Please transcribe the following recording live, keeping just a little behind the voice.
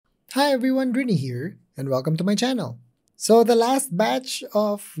Hi everyone, Rini here, and welcome to my channel. So the last batch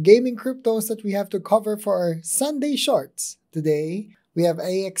of gaming cryptos that we have to cover for our Sunday shorts. Today, we have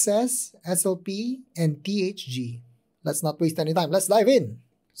AXS, SLP, and THG. Let's not waste any time, let's dive in!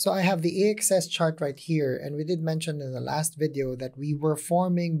 So I have the AXS chart right here, and we did mention in the last video that we were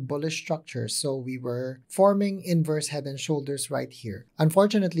forming bullish structures, so we were forming inverse head and shoulders right here.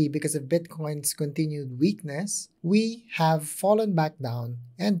 Unfortunately, because of Bitcoin's continued weakness, we have fallen back down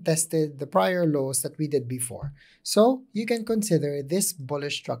and tested the prior lows that we did before. So you can consider this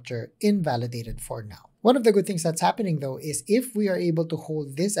bullish structure invalidated for now. One of the good things that's happening though is if we are able to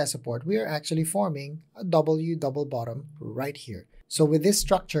hold this as support, we are actually forming a W double bottom right here. So with this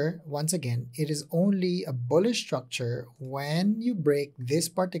structure, once again, it is only a bullish structure when you break this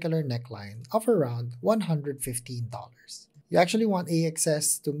particular neckline of around $115. You actually want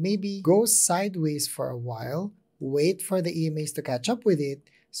AXS to maybe go sideways for a while, wait for the EMAs to catch up with it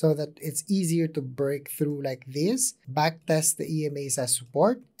so that it's easier to break through like this, backtest the EMAs as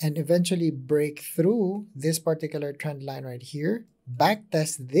support, and eventually break through this particular trend line right here,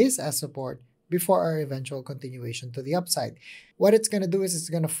 backtest this as support, before our eventual continuation to the upside. What it's going to do is it's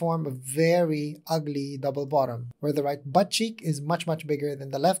going to form a very ugly double bottom where the right butt cheek is much bigger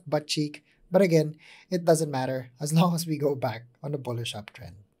than the left butt cheek. But again, it doesn't matter as long as we go back on a bullish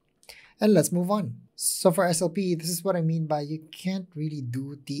uptrend. And let's move on. So for SLP, this is what I mean by you can't really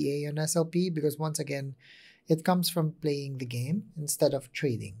do TA on SLP because once again, it comes from playing the game instead of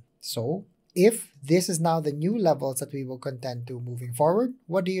trading. So if this is now the new levels that we will contend to moving forward,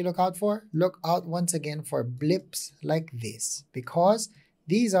 what do you look out for? Look out once again for blips like this because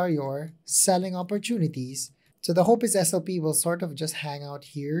these are your selling opportunities. So the hope is SLP will sort of just hang out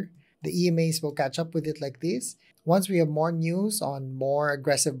here. The EMAs will catch up with it like this. Once we have more news on more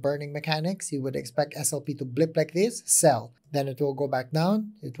aggressive burning mechanics, you would expect SLP to blip like this, sell. Then it will go back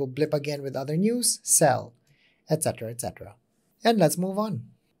down. It will blip again with other news, sell, etc., etc. And let's move on.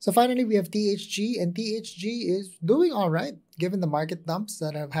 So finally, we have THG, and THG is doing all right given the market dumps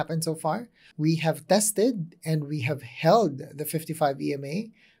that have happened so far. We have tested and we have held the 55 EMA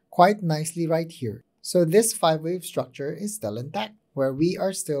quite nicely right here. So this 5-wave structure is still intact, where we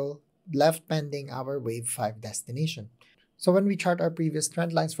are still left pending our wave 5 destination. So when we chart our previous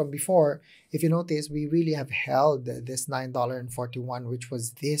trend lines from before, if you notice, we really have held this $9.41, which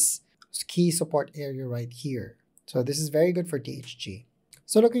was this key support area right here. So this is very good for THG.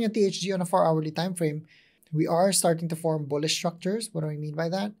 So looking at THG on a 4-hourly time frame, we are starting to form bullish structures. What do I mean by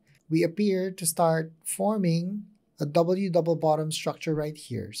that? We appear to start forming a W double bottom structure right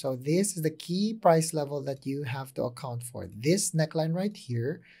here. So this is the key price level that you have to account for. This neckline right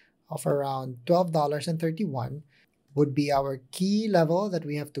here of around $12.31 would be our key level that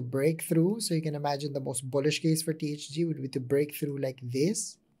we have to break through. So you can imagine the most bullish case for THG would be to break through like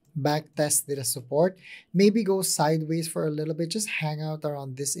this. Back test the support, maybe go sideways for a little bit, just hang out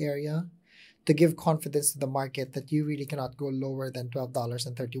around this area to give confidence to the market that you really cannot go lower than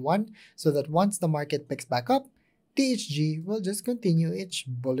 $12.31 so that once the market picks back up, THG will just continue its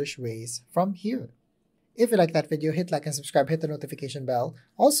bullish ways from here. If you like that video, hit like and subscribe, hit the notification bell.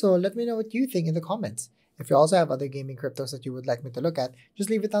 Also, let me know what you think in the comments. If you also have other gaming cryptos that you would like me to look at, just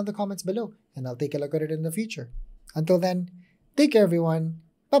leave it down in the comments below and I'll take a look at it in the future. Until then, take care everyone.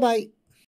 Bye-bye.